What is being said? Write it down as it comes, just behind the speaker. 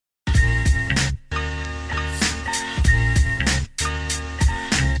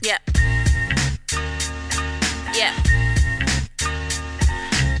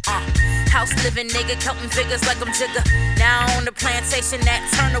living nigga, counting figures like I'm Jigga. Now on the plantation, that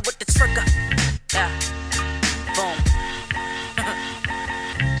Turner with the trigger. Yeah, boom.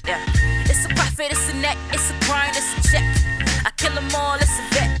 Yeah, it's a profit, it's a net, it's a grind, it's a check. I kill them all, it's a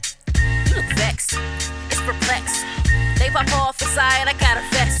vet. You look vexed, it's perplexed. They pop off inside, I got a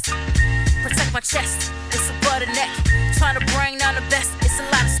vest. Protect my chest, it's a butter neck. Trying to bring down the best, it's a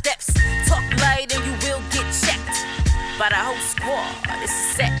lot of steps. Talk light and you will get checked by the whole squad, it's a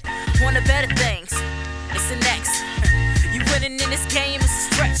set. Want the better things, it's the next. You winning in this game, it's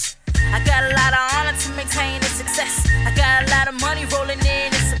a stretch. I got a lot of honor to maintain the success. I got a lot of money rolling in,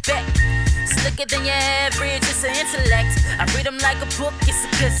 it's a bet. Slicker than your average, it's an intellect. I read them like a book, it's a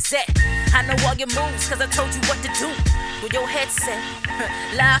good set. I know all your moves, cause I told you what to do with your headset.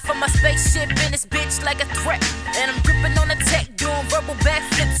 Live from my spaceship in this bitch like a threat. And I'm gripping on the tech, doing verbal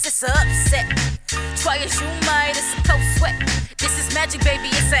backflips, it's a upset. Try as you might, it's a cold sweat. This is magic, baby,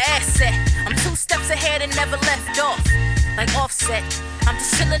 it's an asset. I'm 2 steps ahead and never left off, like Offset. I'm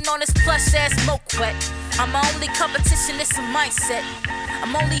just chillin' on this plush ass smoke wet. I'm my only competition, it's a mindset.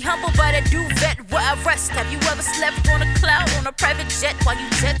 I'm only humble by that duvet where I rest. Have you ever slept on a cloud on a private jet while you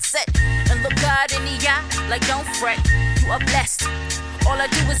jet set? And look God in the eye, like don't fret, you are blessed. All I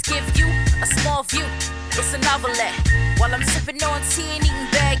do is give you a small view, it's a novelette. While I'm sipping on tea and eating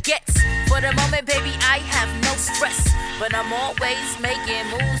baguettes. For the moment, baby, I have no stress. But I'm always making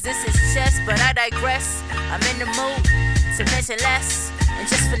moves, this is chess, but I digress. I'm in the mood to mention less.